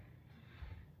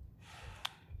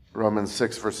Romans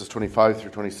 6, verses 25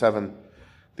 through 27.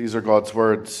 These are God's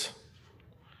words.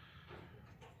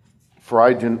 For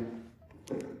I do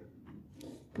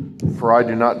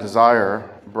not desire,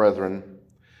 brethren,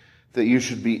 that you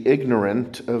should be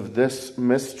ignorant of this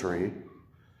mystery,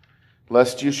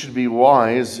 lest you should be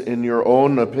wise in your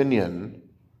own opinion,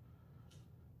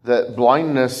 that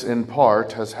blindness in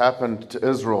part has happened to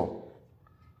Israel,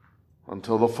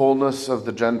 until the fullness of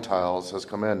the Gentiles has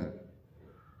come in.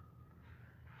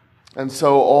 And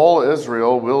so all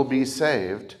Israel will be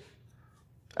saved,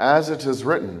 as it is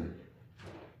written,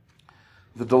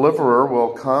 the deliverer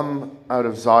will come out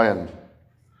of Zion,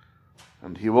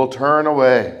 and he will turn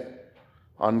away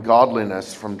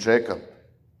ungodliness from Jacob.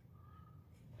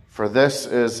 For this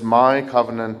is my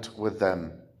covenant with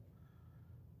them,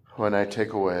 when I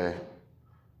take away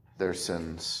their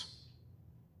sins.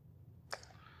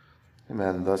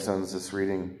 Amen. Thus ends this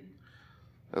reading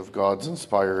of God's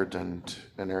inspired and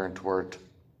inerrant word.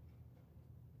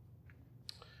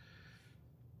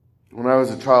 When I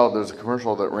was a child, there was a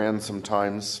commercial that ran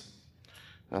sometimes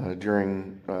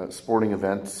during sporting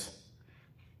events.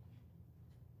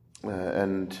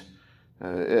 And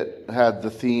it had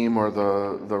the theme or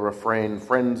the refrain,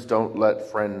 "Friends don't let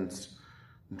friends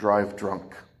drive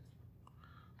drunk."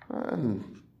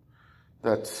 And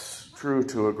that's true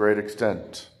to a great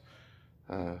extent.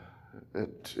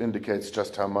 It indicates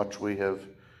just how much we have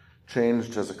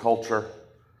changed as a culture.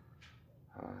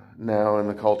 Now in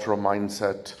the cultural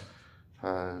mindset,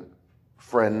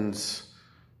 friends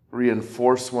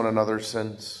reinforce one another's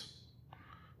sins,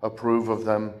 approve of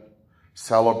them,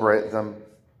 celebrate them.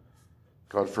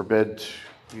 God forbid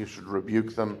you should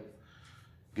rebuke them,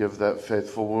 give that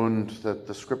faithful wound that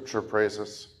the Scripture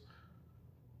praises,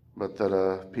 but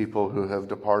that people who have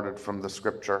departed from the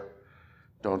Scripture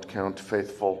don't count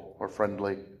faithful or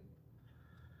friendly.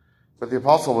 But the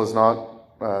apostle was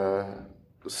not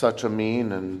such a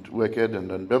mean and wicked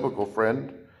and unbiblical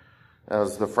friend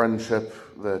as the friendship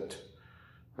that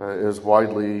is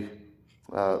widely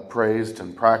praised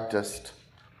and practiced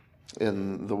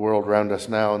in the world around us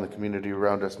now, in the community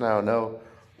around us now. No,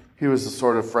 he was the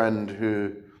sort of friend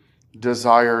who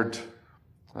desired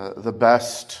the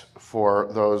best for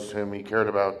those whom he cared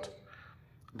about,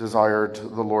 desired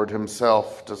the Lord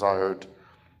himself, desired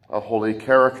a holy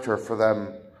character for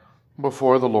them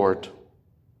before the Lord.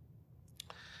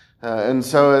 And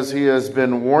so as he has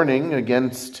been warning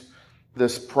against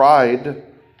this pride,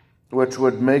 which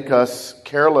would make us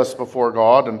careless before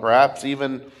God and perhaps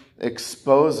even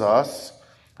expose us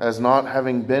as not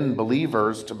having been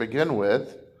believers to begin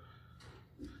with,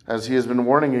 as he has been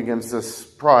warning against this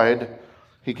pride,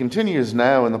 he continues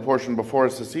now in the portion before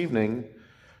us this evening,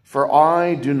 "For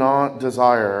I do not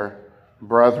desire,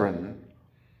 brethren,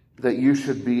 that you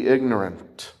should be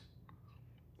ignorant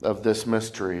of this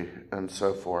mystery," and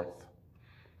so forth.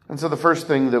 And so the first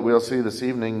thing that we'll see this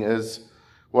evening is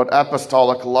what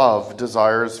apostolic love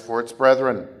desires for its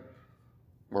brethren,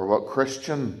 or what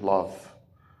Christian love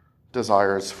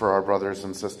desires for our brothers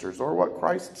and sisters, or what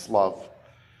Christ's love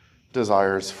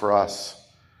desires for us.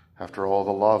 After all,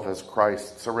 the love is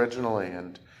Christ's originally,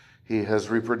 and he has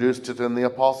reproduced it in the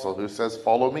apostle who says,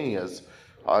 "Follow me as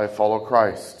I follow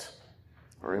Christ,"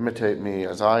 or "Imitate me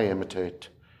as I imitate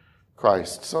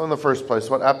Christ." So in the first place,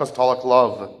 what apostolic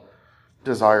love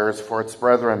desires for its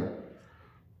brethren.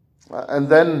 And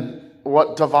then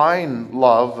what divine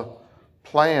love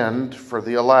planned for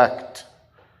the elect.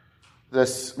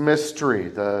 This mystery,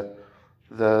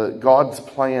 the God's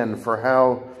plan for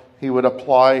how he would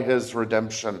apply his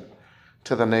redemption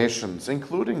to the nations,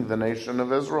 including the nation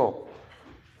of Israel,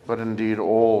 but indeed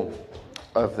all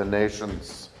of the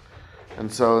nations.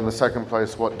 And so in the second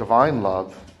place, what divine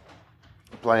love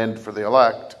planned for the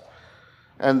elect.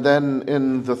 And then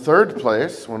in the third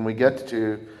place, when we get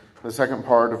to the second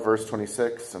part of verse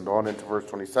 26 and on into verse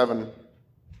 27,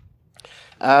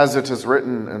 as it is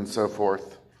written and so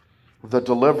forth, the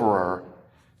deliverer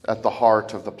at the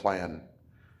heart of the plan.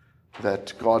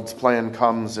 That God's plan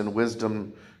comes in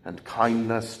wisdom and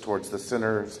kindness towards the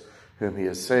sinners whom he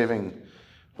is saving,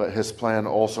 but his plan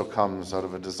also comes out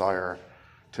of a desire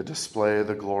to display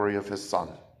the glory of his Son,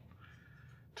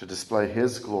 to display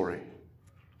his glory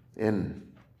in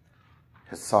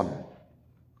his Son.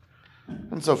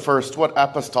 And so first, what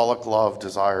apostolic love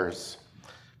desires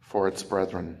for its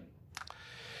brethren.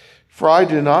 "For I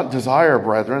do not desire,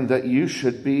 brethren, that you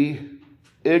should be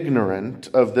ignorant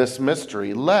of this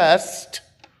mystery, lest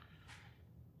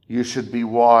you should be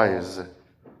wise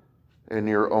in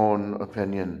your own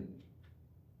opinion."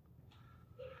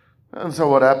 And so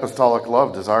what apostolic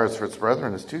love desires for its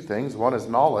brethren is two things. One is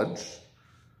knowledge,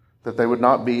 that they would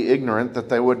not be ignorant, that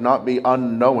they would not be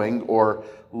unknowing or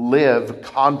live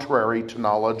contrary to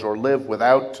knowledge or live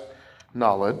without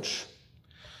knowledge.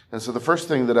 And so the first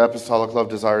thing that apostolic love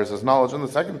desires is knowledge. And the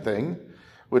second thing,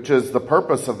 which is the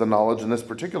purpose of the knowledge in this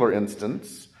particular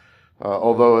instance,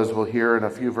 although as we'll hear in a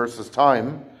few verses'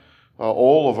 time,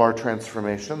 all of our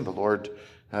transformation the Lord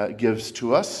gives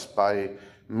to us by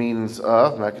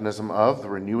mechanism of the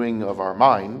renewing of our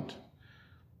mind.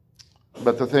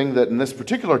 But the thing that in this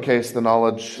particular case the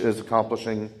knowledge is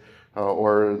accomplishing,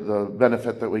 or the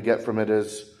benefit that we get from it,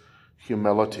 is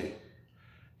humility.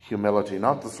 Humility,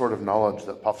 not the sort of knowledge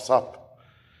that puffs up,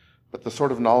 but the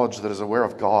sort of knowledge that is aware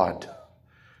of God,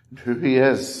 and who He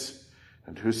is,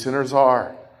 and who sinners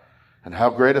are, and how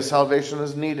great a salvation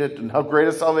is needed, and how great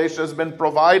a salvation has been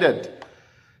provided,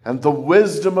 and the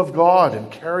wisdom of God in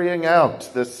carrying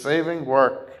out this saving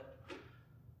work.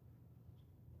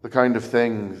 The kind of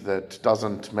thing that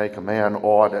doesn't make a man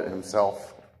awed at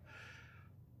himself.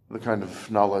 The kind of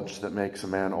knowledge that makes a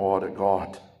man awed at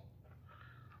God.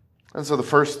 And so the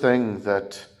first thing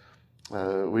that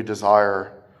we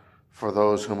desire for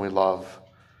those whom we love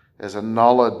is a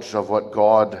knowledge of what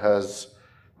God has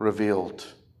revealed.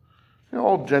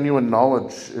 All genuine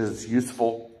knowledge is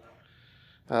useful,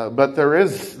 but there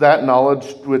is that knowledge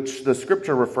which the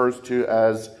Scripture refers to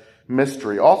as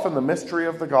mystery, often the mystery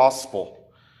of the gospel.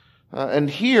 And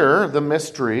here, the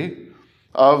mystery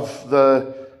of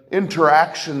the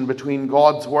interaction between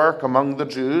God's work among the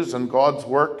Jews and God's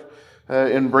work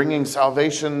in bringing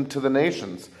salvation to the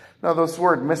nations. Now, this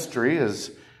word mystery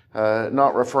is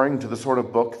not referring to the sort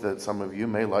of book that some of you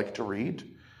may like to read,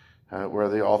 where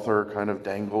the author kind of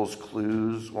dangles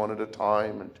clues one at a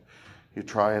time, and you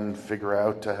try and figure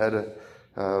out ahead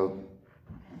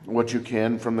what you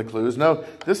can from the clues. No,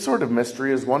 this sort of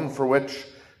mystery is one which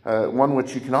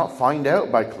you cannot find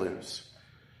out by clues.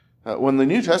 When the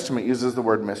New Testament uses the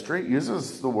word mystery, it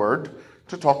uses the word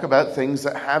to talk about things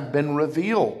that have been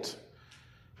revealed.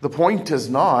 The point is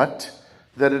not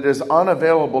that it is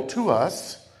unavailable to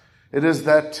us. It is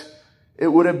that it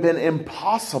would have been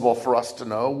impossible for us to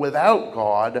know without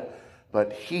God,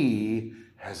 but He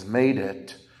has made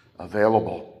it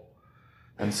available.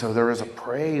 And so there is a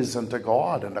praise unto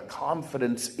God and a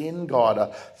confidence in God,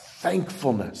 a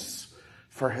thankfulness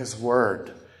for His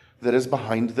word that is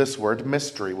behind this word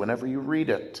mystery whenever you read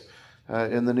it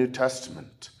in the New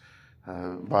Testament.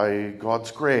 By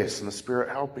God's grace and the Spirit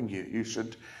helping you, you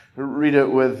should read it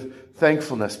with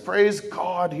thankfulness. Praise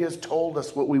God, He has told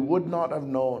us what we would not have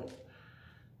known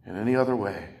in any other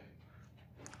way.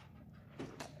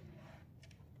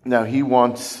 Now, He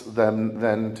wants them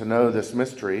then to know this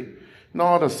mystery,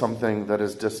 not as something that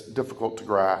is difficult to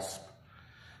grasp,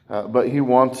 but He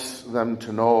wants them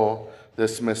to know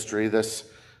this mystery, this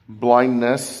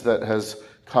blindness that has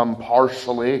come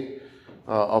partially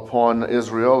upon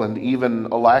Israel, and even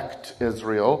elect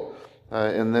Israel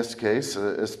in this case,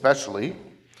 especially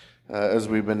as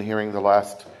we've been hearing the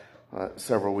last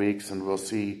several weeks, and we'll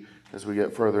see as we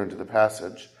get further into the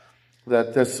passage,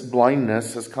 that this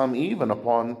blindness has come even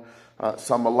upon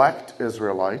some elect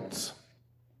Israelites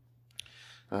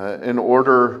in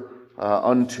order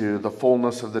unto the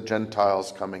fullness of the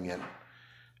Gentiles coming in.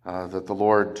 That the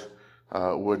Lord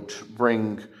would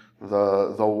bring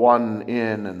the one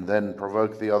in and then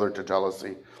provoke the other to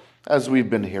jealousy, as we've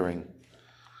been hearing.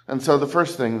 And so the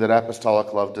first thing that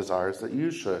apostolic love desires, that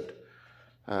you should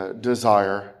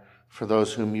desire for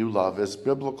those whom you love, is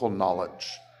biblical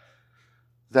knowledge.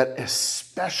 That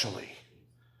especially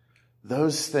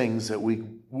those things that we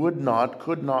could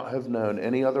not have known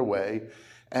any other way,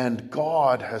 and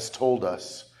God has told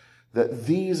us that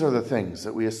these are the things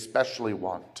that we especially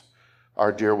want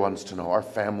our dear ones to know, our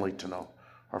family to know,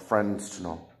 our friends to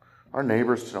know, our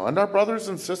neighbors to know, and our brothers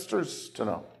and sisters to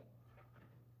know.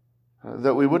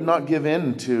 That we would not give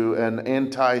in to an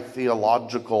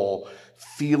anti-theological,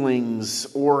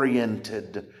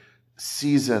 feelings-oriented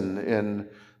season in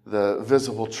the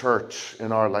visible church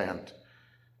in our land.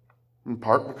 In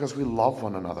part because we love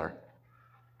one another,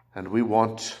 and we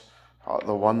want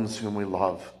the ones whom we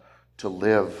love to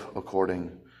live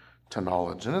according to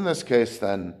knowledge. And in this case,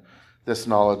 then, this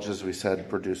knowledge, as we said,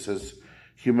 produces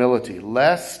humility,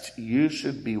 lest you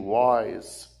should be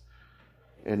wise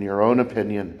in your own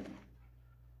opinion.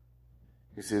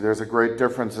 You see, there's a great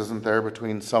difference, isn't there,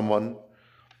 between someone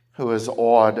who is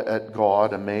awed at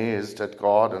God, amazed at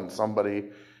God, and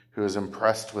somebody who is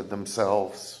impressed with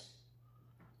themselves.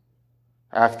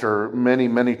 After many,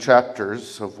 many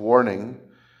chapters of warning,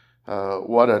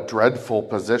 what a dreadful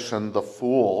position the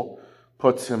fool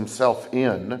puts himself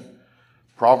in,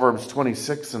 Proverbs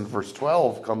 26 and verse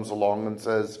 12 comes along and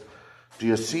says, Do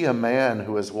you see a man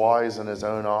who is wise in his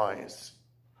own eyes?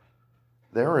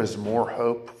 There is more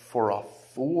hope for a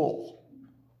fool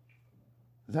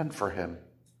than for him.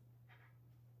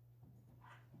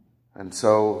 And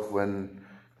so when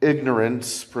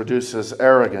ignorance produces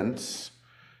arrogance,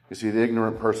 you see, the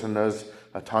ignorant person knows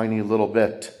a tiny little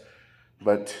bit,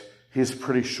 but he's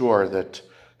pretty sure that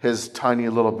his tiny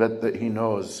little bit that he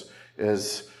knows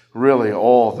is really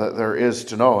all that there is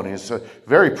to know. And he's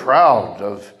very proud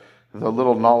of the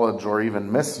little knowledge or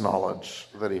even misknowledge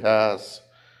that he has.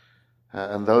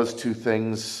 And those two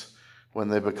things, when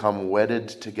they become wedded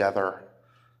together,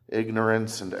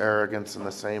 ignorance and arrogance in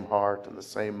the same heart and the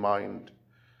same mind,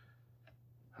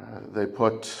 they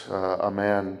put a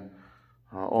man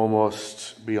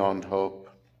almost beyond hope.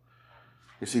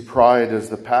 You see, pride is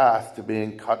the path to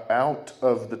being cut out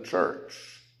of the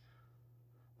church.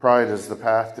 Pride is the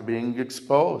path to being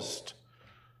exposed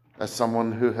as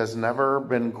someone who has never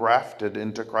been grafted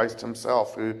into Christ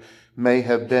himself, who may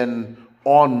have been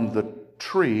on the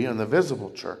tree in the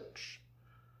visible church,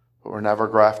 but were never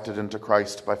grafted into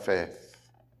Christ by faith.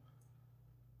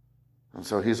 And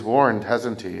so he's warned,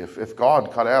 hasn't he? If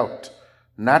God cut out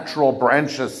natural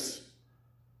branches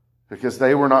because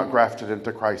they were not grafted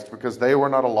into Christ, because they were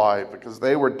not alive, because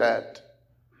they were dead,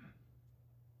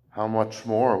 how much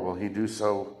more will he do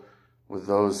so with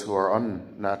those who are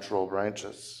unnatural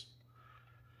branches?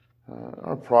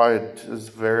 Our pride is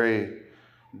very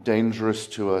dangerous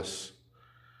to us.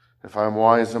 If I am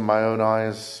wise in my own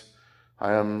eyes,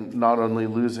 I am not only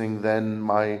losing then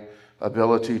my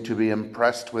ability to be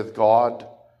impressed with God,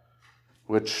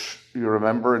 which you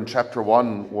remember in chapter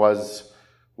 1 was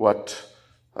what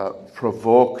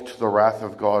provoked the wrath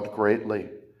of God greatly.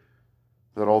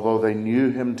 That although they knew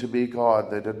him to be God,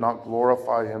 they did not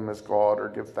glorify him as God or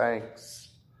give thanks.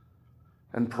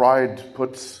 And pride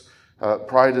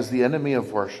is the enemy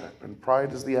of worship, and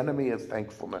pride is the enemy of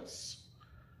thankfulness.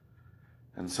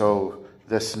 And so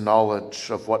this knowledge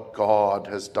of what God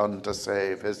has done to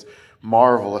save, his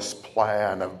marvelous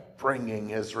plan of bringing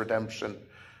his redemption,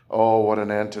 oh, what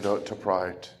an antidote to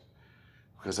pride,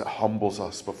 because it humbles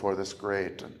us before this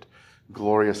great and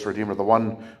glorious Redeemer, the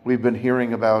one we've been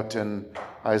hearing about in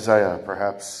Isaiah.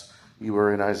 Perhaps you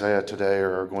were in Isaiah today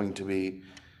or are going to be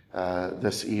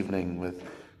this evening, with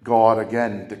God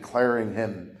again declaring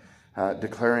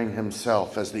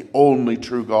himself as the only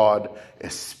true God,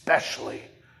 especially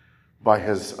by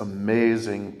his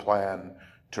amazing plan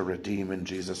to redeem in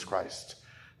Jesus Christ.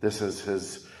 This is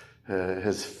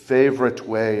his favorite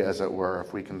way, as it were,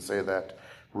 if we can say that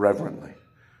reverently,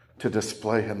 to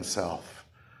display himself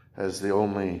as the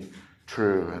only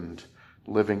true and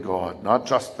living God, not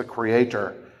just the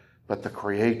creator, but the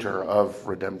creator of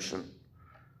redemption.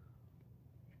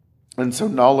 And so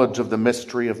knowledge of the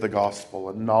mystery of the gospel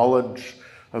and knowledge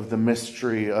of the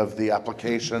mystery of the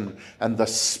application and the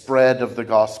spread of the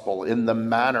gospel in the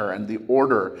manner and the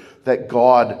order that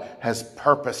God has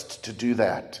purposed to do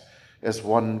that is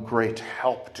one great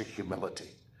help to humility,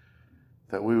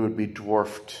 that we would be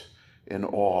dwarfed in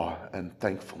awe and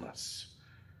thankfulness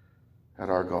at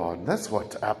our God. And that's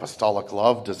what apostolic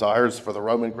love desires for the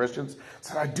Roman Christians. It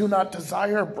said, I do not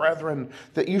desire, brethren,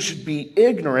 that you should be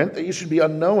ignorant, that you should be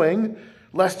unknowing,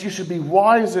 lest you should be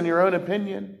wise in your own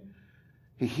opinion.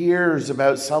 He hears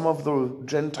about some of the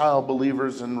Gentile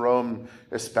believers in Rome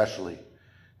especially,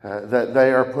 that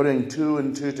they are putting two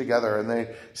and two together, and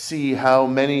they see how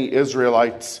many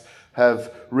Israelites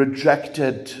have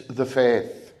rejected the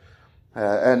faith,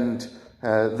 and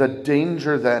the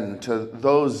danger then to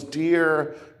those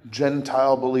dear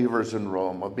Gentile believers in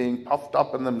Rome of being puffed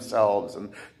up in themselves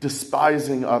and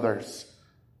despising others,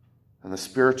 and the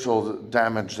spiritual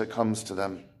damage that comes to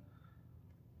them.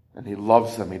 And he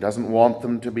loves them. He doesn't want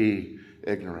them to be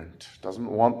ignorant,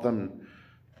 doesn't want them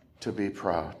to be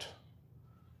proud.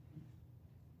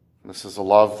 This is a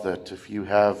love that if you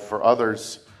have for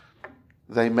others,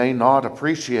 they may not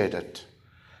appreciate it.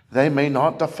 They may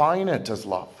not define it as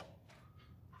love.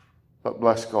 But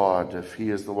bless God, if he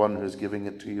is the one who's giving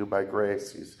it to you by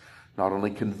grace, he's not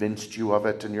only convinced you of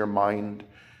it in your mind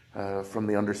from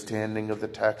the understanding of the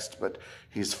text, but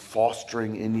he's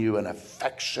fostering in you an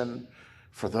affection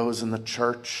for those in the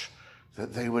church,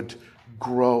 that they would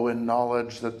grow in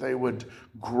knowledge, that they would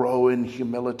grow in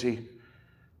humility.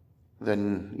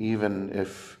 Then even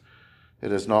if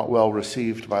it is not well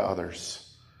received by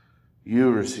others, you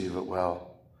receive it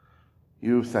well.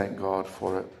 You thank God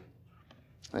for it,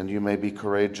 and you may be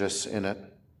courageous in it.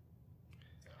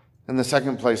 In the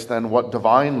second place, then, what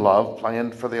divine love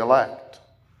planned for the elect?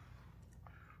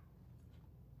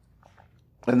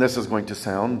 And this is going to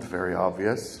sound very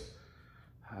obvious,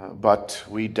 but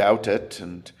we doubt it,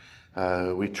 and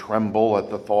We tremble at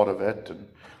the thought of it,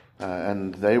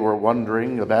 and they were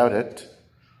wondering about it.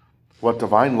 What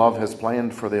divine love has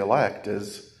planned for the elect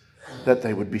is that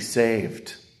they would be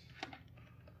saved.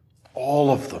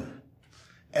 All of them.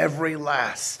 Every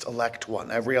last elect one.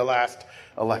 Every last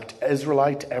elect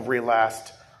Israelite. Every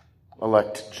last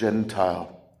elect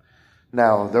Gentile.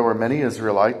 Now, there were many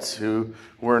Israelites who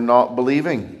were not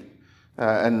believing.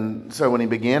 And so when he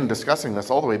began discussing this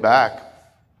all the way back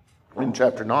in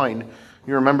chapter 9,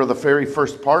 you remember the very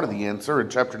first part of the answer in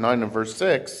chapter 9 and verse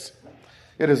 6.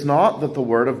 It is not that the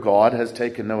word of God has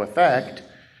taken no effect,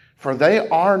 for they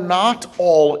are not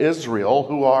all Israel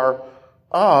who are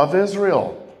of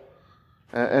Israel.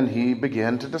 And he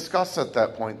began to discuss at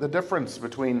that point the difference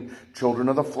between children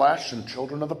of the flesh and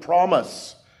children of the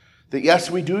promise. That yes,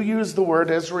 we do use the word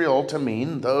Israel to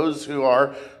mean those who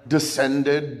are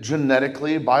descended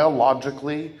genetically,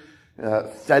 biologically,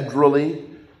 federally,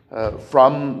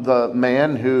 from the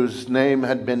man whose name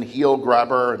had been Heel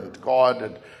Grabber, and God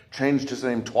had changed his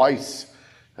name twice.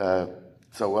 It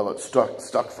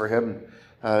stuck for him.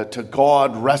 To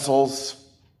God wrestles.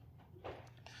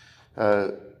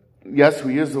 Yes,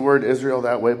 we use the word Israel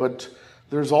that way, but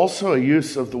there's also a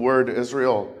use of the word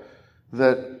Israel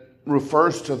that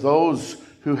refers to those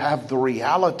who have the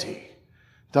reality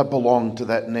that belonged to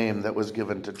that name that was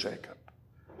given to Jacob.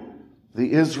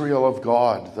 The Israel of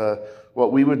God,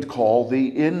 what we would call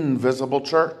the invisible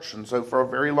church. And so for a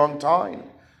very long time,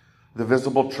 the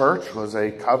visible church was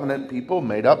a covenant people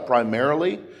made up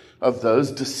primarily of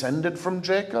those descended from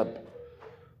Jacob.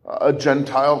 A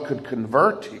Gentile could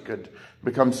convert, he could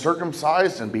become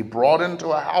circumcised and be brought into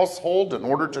a household in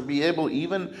order to be able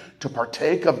even to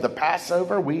partake of the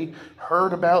Passover. We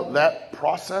heard about that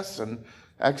process in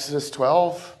Exodus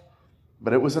 12,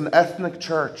 but it was an ethnic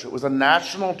church. It was a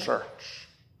national church.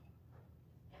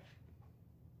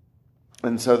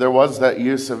 And so there was that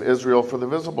use of Israel for the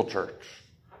visible church.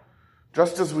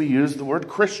 Just as we use the word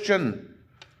Christian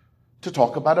to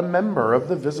talk about a member of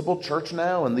the visible church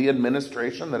now and the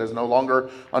administration that is no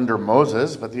longer under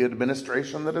Moses, but the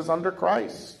administration that is under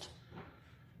Christ.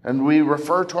 And we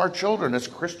refer to our children as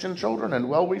Christian children, and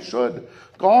well, we should.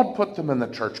 God put them in the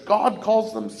church. God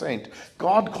calls them saint.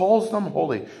 God calls them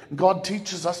holy. God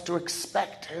teaches us to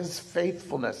expect his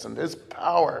faithfulness and his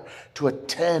power to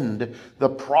attend the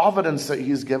providence that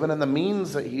he's given and the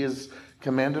means that he has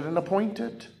commanded and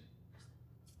appointed.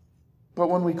 But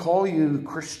when we call you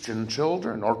Christian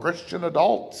children or Christian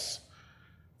adults,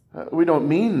 we don't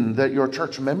mean that your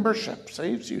church membership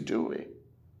saves you, do we?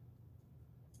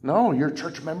 No, your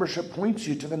church membership points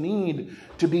you to the need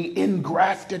to be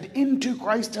engrafted into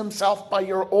Christ himself by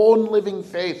your own living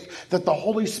faith that the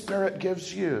Holy Spirit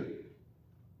gives you.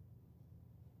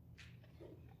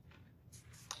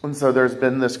 And so there's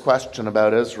been this question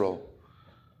about Israel.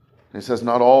 He says,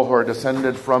 not all who are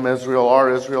descended from Israel are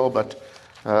Israel, but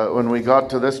when we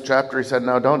got to this chapter, he said,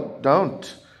 now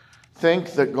don't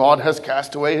think that God has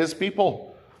cast away his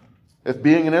people. If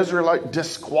being an Israelite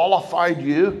disqualified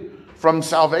you from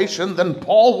salvation, then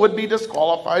Paul would be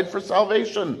disqualified for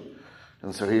salvation.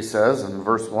 And so he says in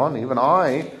verse 1, even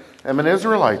I am an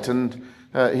Israelite. And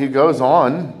he goes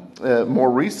on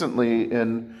more recently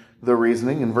in the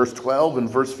reasoning in verse 12 and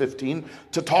verse 15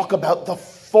 to talk about the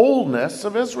fullness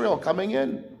of Israel coming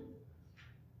in.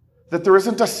 That there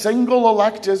isn't a single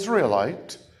elect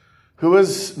Israelite who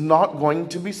is not going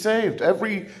to be saved.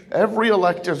 Every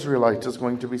elect Israelite is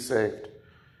going to be saved.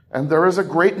 And there is a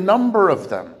great number of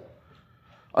them.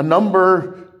 A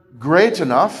number great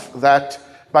enough that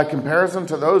by comparison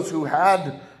to those who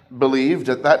had believed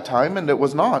at that time, and it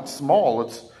was not small,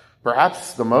 it's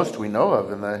perhaps the most we know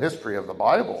of in the history of the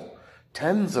Bible.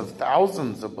 Tens of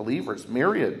thousands of believers,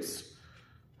 myriads,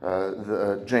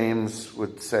 James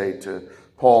would say to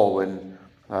Paul when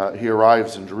he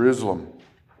arrives in Jerusalem.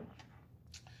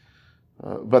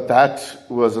 But that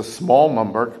was a small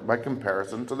number by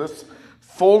comparison to this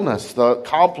fullness, the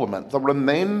complement, the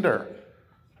remainder.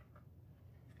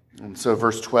 And so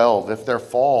verse 12, if their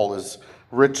fall is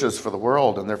riches for the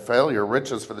world and their failure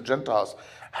riches for the Gentiles,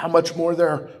 how much more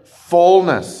their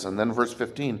fullness? And then verse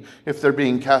 15, if their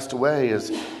being cast away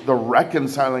is the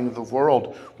reconciling of the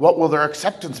world, what will their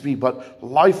acceptance be but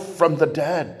life from the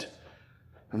dead?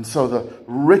 And so the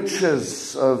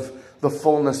riches of the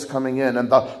fullness coming in and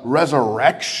the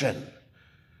resurrection,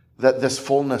 that this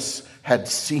fullness had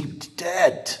seemed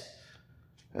dead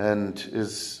and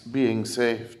is being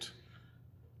saved.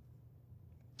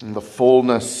 And the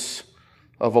fullness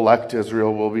of elect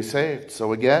Israel will be saved.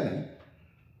 So again,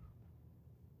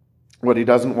 what he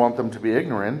doesn't want them to be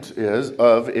ignorant is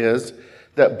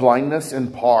that blindness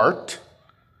in part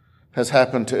has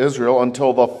happened to Israel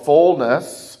until the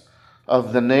fullness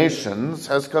of the nations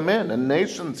has come in. And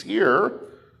nations here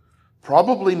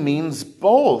probably means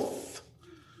both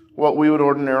what we would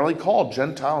ordinarily call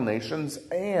Gentile nations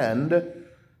and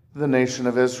the nation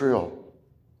of Israel.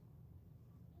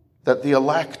 That the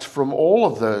elect from all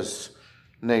of those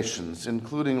nations,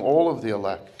 including all of the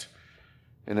elect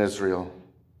in Israel.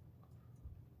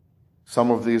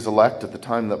 Some of these elect at the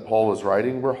time that Paul was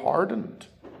writing were hardened.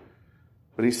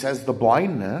 But he says the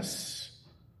blindness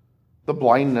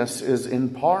is in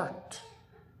part.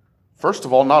 First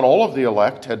of all, not all of the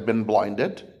elect had been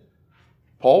blinded.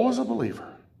 Paul was a believer.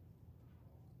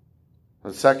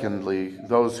 And secondly,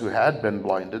 those who had been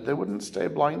blinded, they wouldn't stay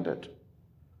blinded.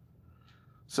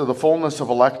 So the fullness of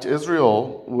elect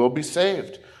Israel will be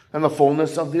saved, and the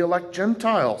fullness of the elect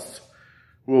Gentiles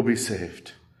will be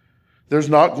saved. There's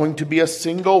not going to be a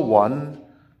single one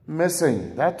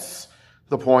missing. That's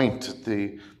the point at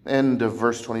the end of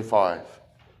verse 25.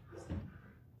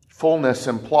 Fullness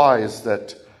implies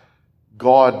that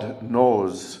God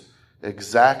knows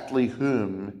exactly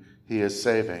whom he is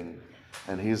saving,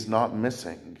 and he's not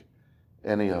missing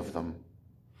any of them.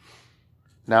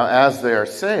 Now, as they are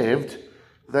saved,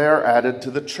 they are added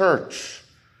to the church.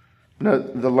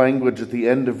 Note the language at the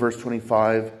end of verse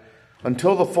 25,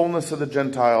 until the fullness of the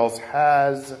Gentiles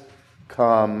has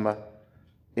come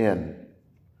in.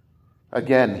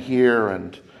 Again, here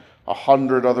and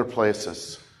 100 other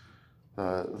places,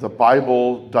 the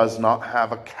Bible does not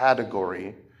have a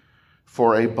category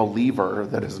for a believer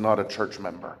that is not a church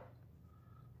member.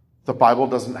 The Bible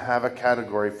doesn't have a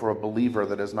category for a believer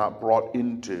that is not brought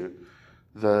into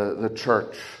the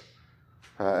church.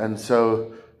 And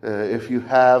so if you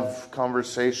have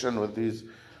conversation with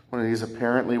one of these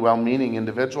apparently well-meaning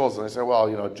individuals, and they say,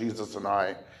 well, Jesus and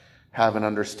I have an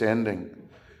understanding.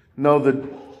 No, that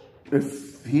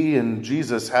if he and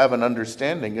Jesus have an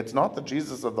understanding, it's not the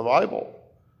Jesus of the Bible.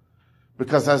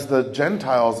 Because as the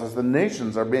Gentiles, as the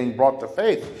nations are being brought to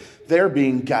faith, they're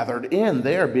being gathered in,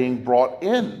 they are being brought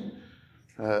in.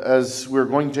 As we're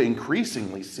going to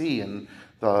increasingly see in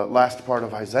the last part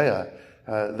of Isaiah,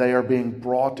 they are being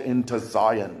brought into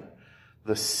Zion,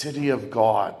 the city of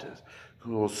God,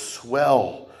 who will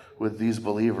swell with these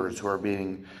believers who are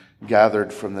being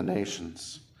gathered from the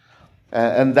nations.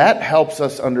 And that helps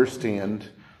us understand,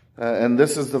 and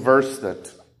this is the verse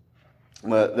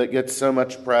that gets so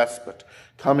much press, but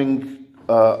coming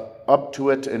up to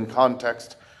it in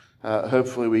context,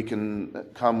 hopefully we can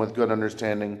come with good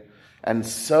understanding. And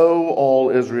so all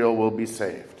Israel will be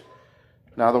saved.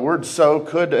 Now the word so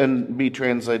could be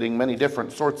translating many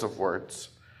different sorts of words.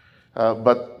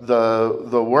 But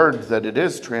the word that it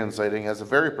is translating has a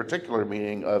very particular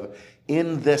meaning of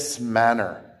in this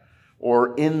manner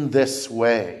or in this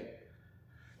way.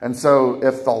 And so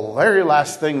if the very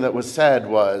last thing that was said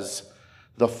was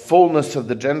the fullness of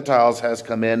the Gentiles has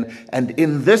come in, and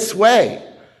in this way,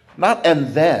 not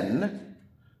and then,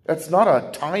 that's not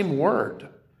a time word.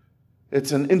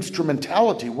 It's an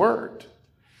instrumentality word.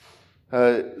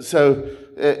 So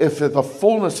if the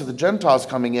fullness of the Gentiles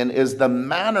coming in is the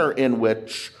manner in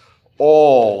which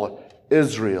all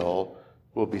Israel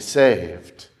will be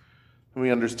saved, we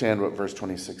understand what verse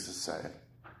 26 is saying.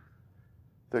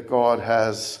 That God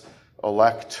has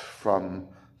elect from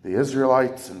the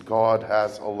Israelites, and God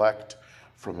has elect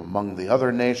from among the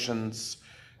other nations,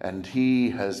 and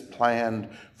he has planned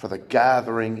for the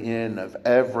gathering in of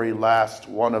every last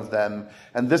one of them.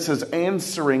 And this is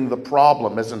answering the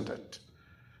problem, isn't it?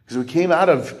 Because we came out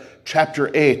of chapter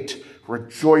 8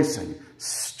 rejoicing,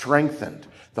 strengthened,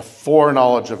 the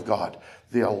foreknowledge of God,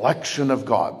 the election of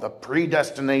God, the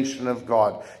predestination of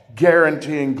God,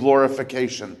 guaranteeing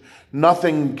glorification.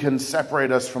 Nothing can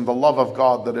separate us from the love of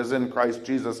God that is in Christ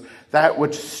Jesus. That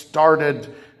which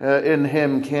started in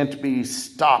him can't be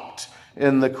stopped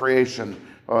in the creation.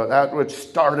 That which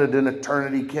started in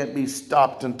eternity can't be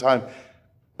stopped in time.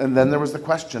 And then there was the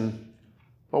question,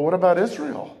 well, what about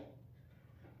Israel?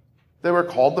 They were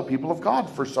called the people of God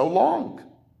for so long.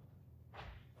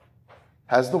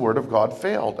 Has the word of God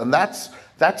failed? And that's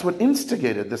what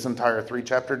instigated this entire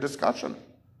 3-chapter discussion.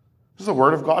 Is the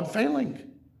word of God failing?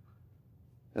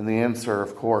 And the answer,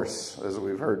 of course, as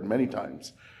we've heard many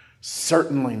times,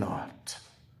 certainly not.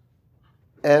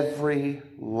 Every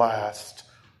last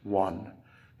one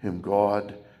whom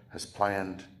God has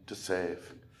planned to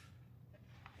save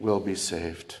will be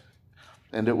saved.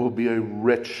 And it will be a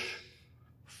rich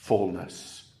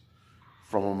fullness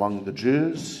from among the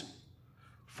Jews,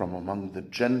 from among the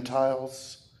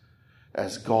Gentiles.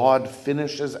 As God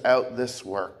finishes out this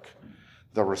work,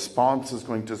 the response is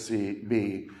going to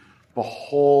be,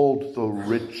 behold the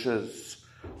riches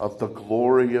of the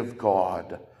glory of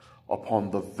God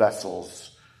upon the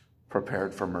vessels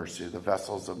prepared for mercy, the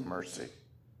vessels of mercy.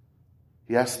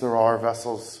 Yes, there are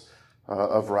vessels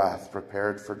of wrath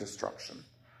prepared for destruction,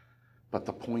 but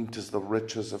the point is the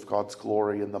riches of God's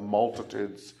glory and the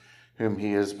multitudes whom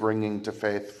he is bringing to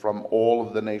faith from all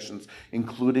of the nations,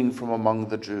 including from among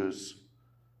the Jews,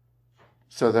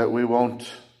 so that we won't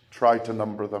try to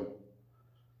number them.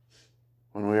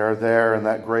 When we are there in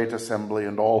that great assembly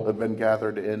and all have been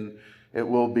gathered in, it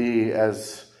will be,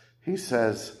 as he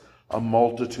says, a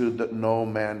multitude that no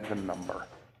man can number.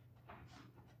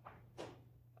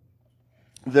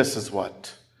 This is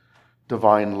what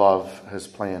divine love has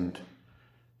planned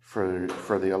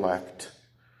for the elect.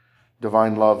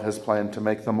 Divine love has planned to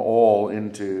make them all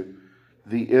into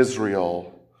the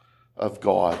Israel of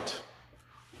God.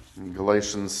 In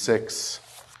Galatians 6,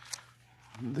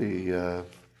 the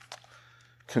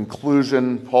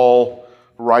conclusion, Paul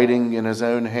writing in his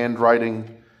own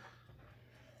handwriting,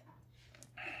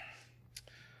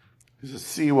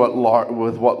 see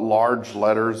with what large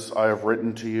letters I have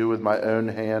written to you with my own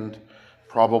hand.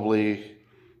 Probably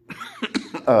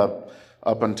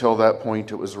up until that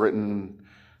point it was written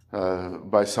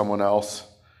by someone else.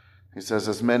 He says,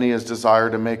 as many as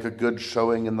desire to make a good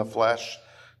showing in the flesh,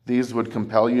 these would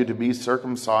compel you to be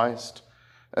circumcised,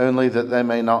 only that they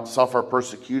may not suffer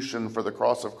persecution for the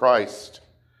cross of Christ.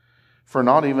 For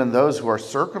not even those who are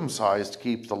circumcised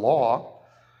keep the law,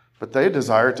 but they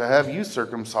desire to have you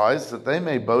circumcised, that they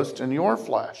may boast in your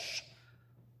flesh.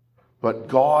 But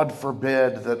God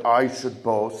forbid that I should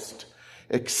boast,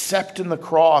 except in the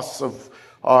cross of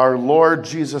our Lord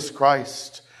Jesus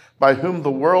Christ, by whom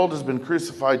the world has been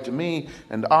crucified to me,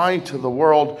 and I to the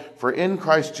world. For in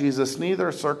Christ Jesus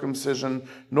neither circumcision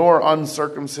nor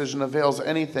uncircumcision avails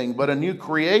anything, but a new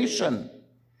creation.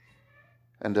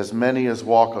 And as many as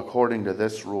walk according to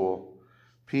this rule,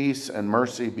 peace and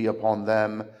mercy be upon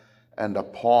them and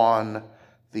upon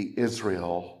the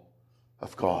Israel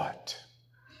of God.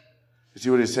 You see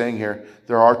what he's saying here?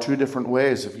 There are two different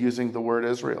ways of using the word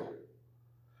Israel.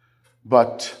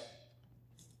 But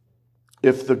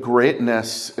if the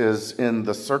greatness is in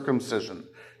the circumcision,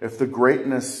 if the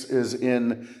greatness is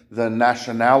in the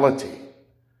nationality,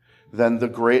 then the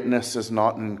greatness is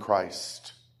not in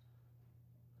Christ.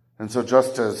 And so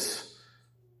just as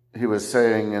he's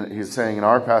saying in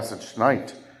our passage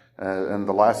tonight, and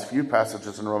the last few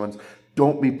passages in Romans,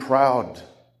 don't be proud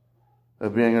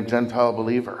of being a Gentile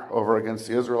believer over against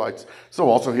the Israelites. So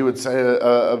also he would say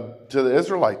to the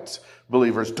Israelites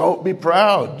believers, don't be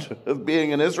proud of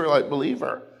being an Israelite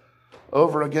believer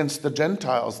over against the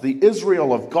Gentiles. The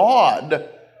Israel of God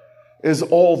is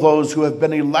all those who have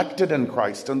been elected in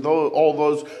Christ, and all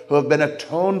those who have been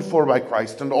atoned for by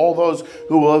Christ, and all those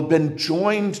who will have been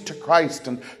joined to Christ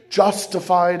and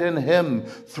justified in him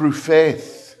through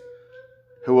faith,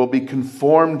 who will be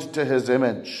conformed to his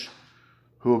image,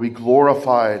 who will be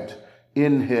glorified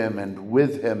in him and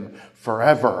with him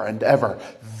forever and ever.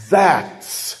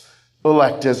 That's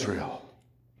elect Israel.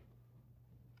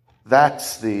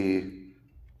 That's the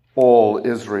all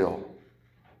Israel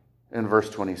in verse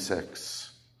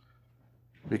 26.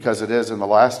 Because it is in the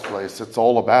last place, it's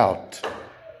all about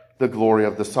the glory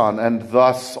of the Son. And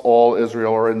thus all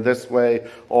Israel, or in this way,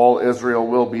 all Israel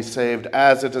will be saved.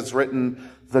 As it is written,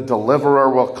 the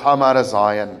deliverer will come out of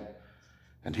Zion,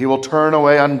 and he will turn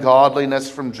away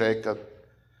ungodliness from Jacob.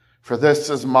 For this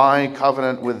is my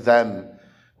covenant with them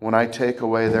when I take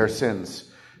away their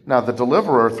sins. Now, the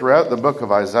deliverer throughout the book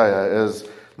of Isaiah is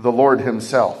the Lord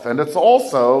himself. And it's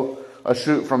also a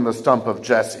shoot from the stump of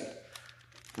Jesse.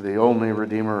 The only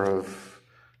redeemer of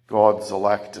God's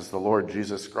elect is the Lord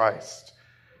Jesus Christ,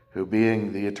 who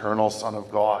being the eternal Son of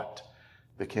God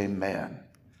became man.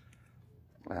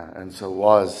 And so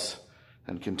was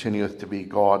and continueth to be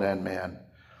God and man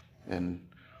in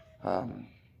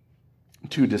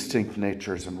two distinct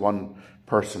natures in one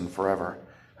person forever.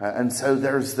 And so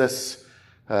there's this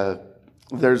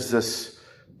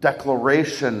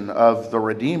declaration of the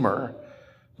Redeemer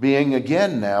being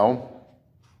again now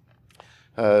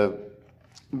an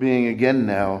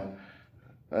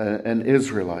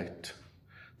Israelite.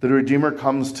 The Redeemer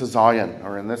comes to Zion,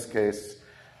 or in this case,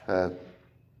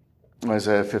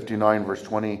 Isaiah 59 verse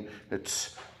 20,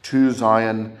 it's to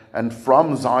Zion, and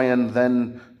from Zion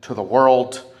then to the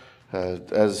world,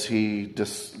 as he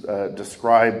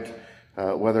described,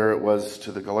 whether it was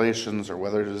to the Galatians or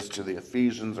whether it is to the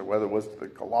Ephesians or whether it was to the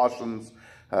Colossians,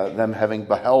 them having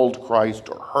beheld Christ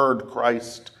or heard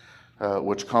Christ,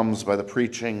 which comes by the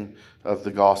preaching of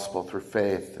the gospel through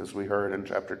faith, as we heard in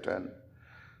chapter 10.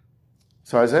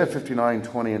 So Isaiah 59,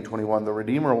 20 and 21, the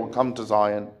Redeemer will come to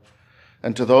Zion,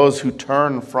 and to those who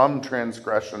turn from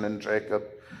transgression in Jacob.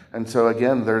 And so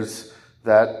again, there's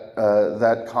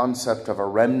that concept of a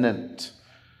remnant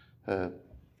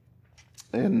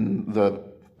in the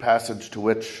passage to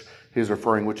which he's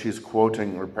referring, which he's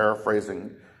quoting or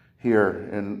paraphrasing here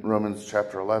in Romans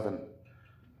chapter 11.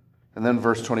 And then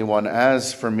verse 21,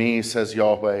 "As for me, says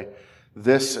Yahweh,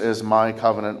 this is my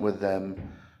covenant with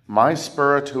them, my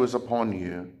spirit who is upon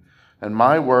you, and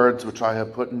my words which I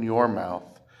have put in your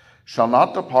mouth shall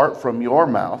not depart from your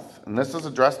mouth." And this is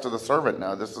addressed to the servant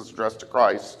now. This is addressed to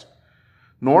Christ.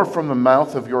 "Nor from the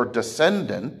mouth of your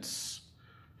descendants."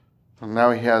 And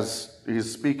now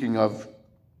he's speaking of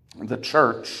the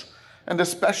church, and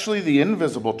especially the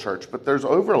invisible church, but there's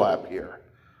overlap here.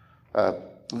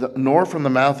 Nor from the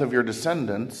mouth of your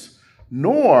descendants,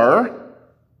 nor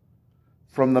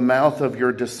from the mouth of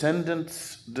your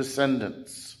descendants'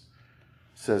 descendants,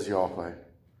 says Yahweh.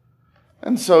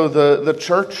 And so the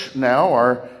church now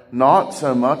are not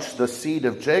so much the seed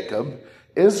of Jacob.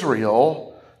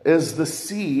 Israel is the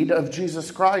seed of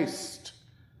Jesus Christ.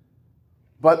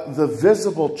 But the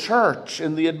visible church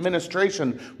in the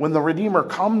administration, when the Redeemer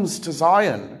comes to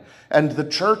Zion, and the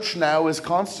church now is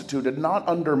constituted not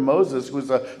under Moses, who is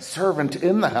a servant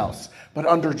in the house, but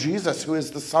under Jesus, who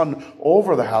is the son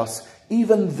over the house,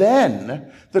 even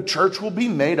then the church will be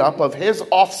made up of his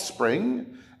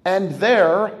offspring and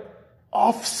their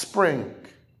offspring.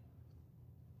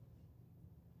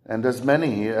 And as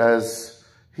many as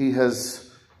he has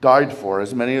died for,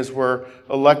 as many as were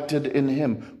elected in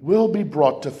him, will be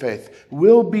brought to faith,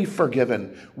 will be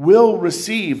forgiven, will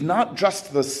receive not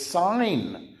just the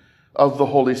sign of the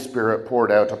Holy Spirit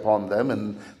poured out upon them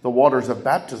in the waters of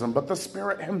baptism, but the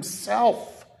Spirit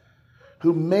himself,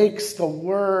 who makes the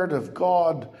word of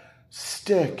God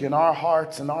stick in our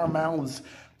hearts and our mouths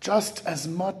just as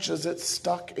much as it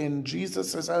stuck in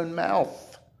Jesus' own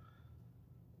mouth.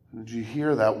 Did you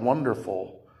hear that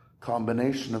wonderful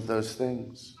combination of those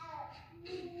things?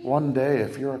 One day,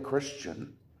 if you're a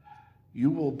Christian,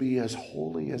 you will be as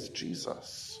holy as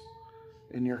Jesus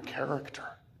in your character,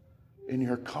 in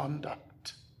your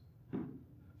conduct.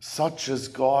 Such is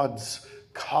God's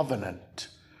covenant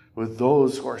with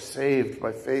those who are saved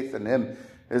by faith in him.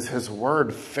 Is his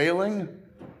word failing?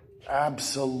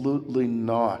 Absolutely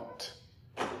not.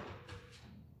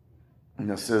 And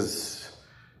this is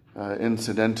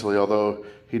incidentally, although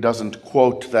he doesn't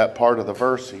quote that part of the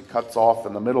verse, he cuts off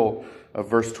in the middle of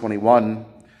verse 21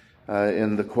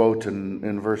 in the quote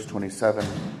in verse 27.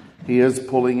 He is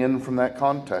pulling in from that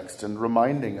context and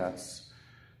reminding us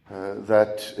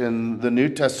that in the New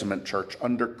Testament church,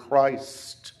 under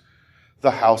Christ,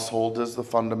 the household is the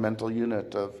fundamental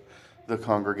unit of the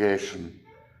congregation.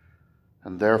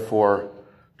 And therefore,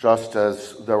 just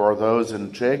as there are those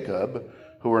in Jacob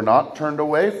who were not turned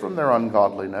away from their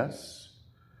ungodliness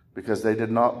because they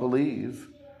did not believe,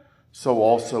 so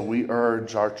also we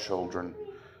urge our children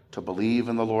to believe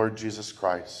in the Lord Jesus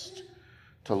Christ,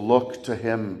 to look to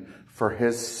him for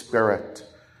his Spirit,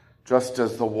 just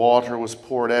as the water was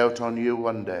poured out on you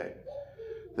one day,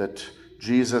 that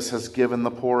Jesus has given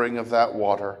the pouring of that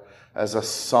water as a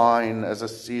sign, as a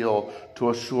seal, to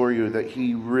assure you that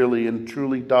he really and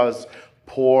truly does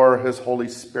pour his Holy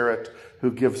Spirit, who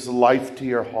gives life to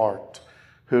your heart,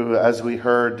 who, as we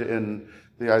heard in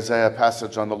the Isaiah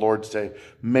passage on the Lord's Day,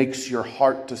 makes your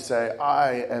heart to say,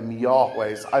 I am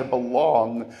Yahweh's. I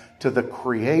belong to the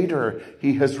Creator.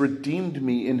 He has redeemed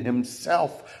me in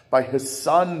himself by his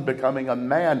Son becoming a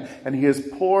man, and he has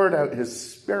poured out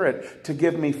his Spirit to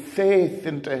give me faith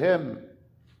into him.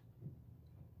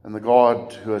 And the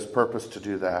God who has purposed to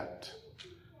do that,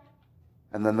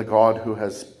 and then the God who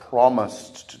has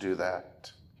promised to do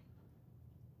that,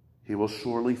 he will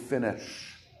surely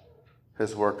finish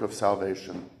his work of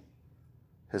salvation.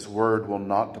 His word will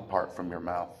not depart from your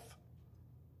mouth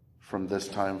from this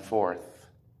time forth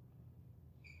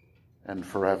and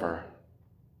forever.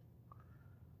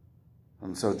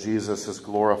 And so Jesus is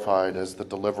glorified as the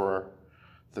deliverer,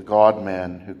 the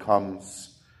God-man who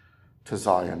comes to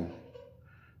Zion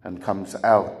and comes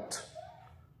out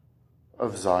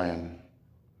of Zion.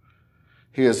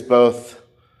 He is both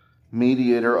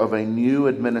mediator of a new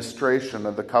administration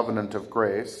of the covenant of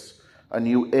grace, a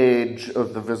new age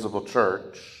of the visible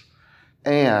church,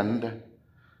 and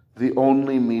the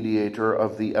only mediator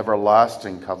of the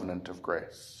everlasting covenant of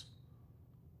grace,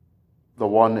 the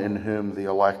one in whom the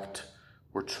elect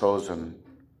were chosen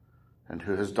and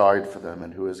who has died for them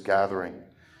and who is gathering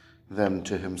them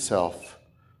to himself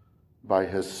by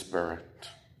his Spirit.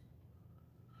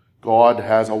 God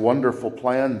has a wonderful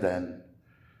plan then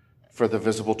for the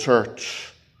visible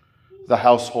church, the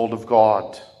household of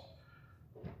God.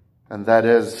 and that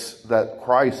is that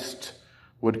Christ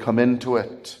would come into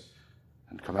it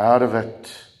and come out of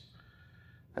it,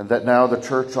 and that now the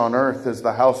church on earth is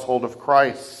the household of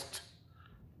Christ.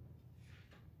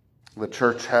 The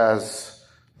church has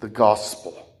the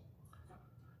gospel,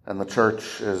 and the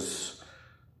church is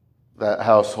that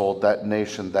household, that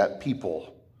nation, that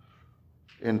people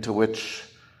into which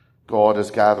God is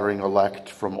gathering elect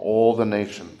from all the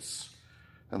nations,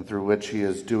 and through which he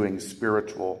is doing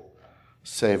spiritual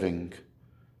saving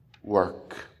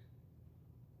work.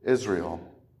 Israel,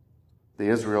 the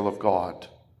Israel of God,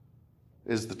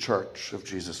 is the church of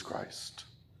Jesus Christ.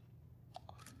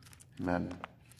 Amen.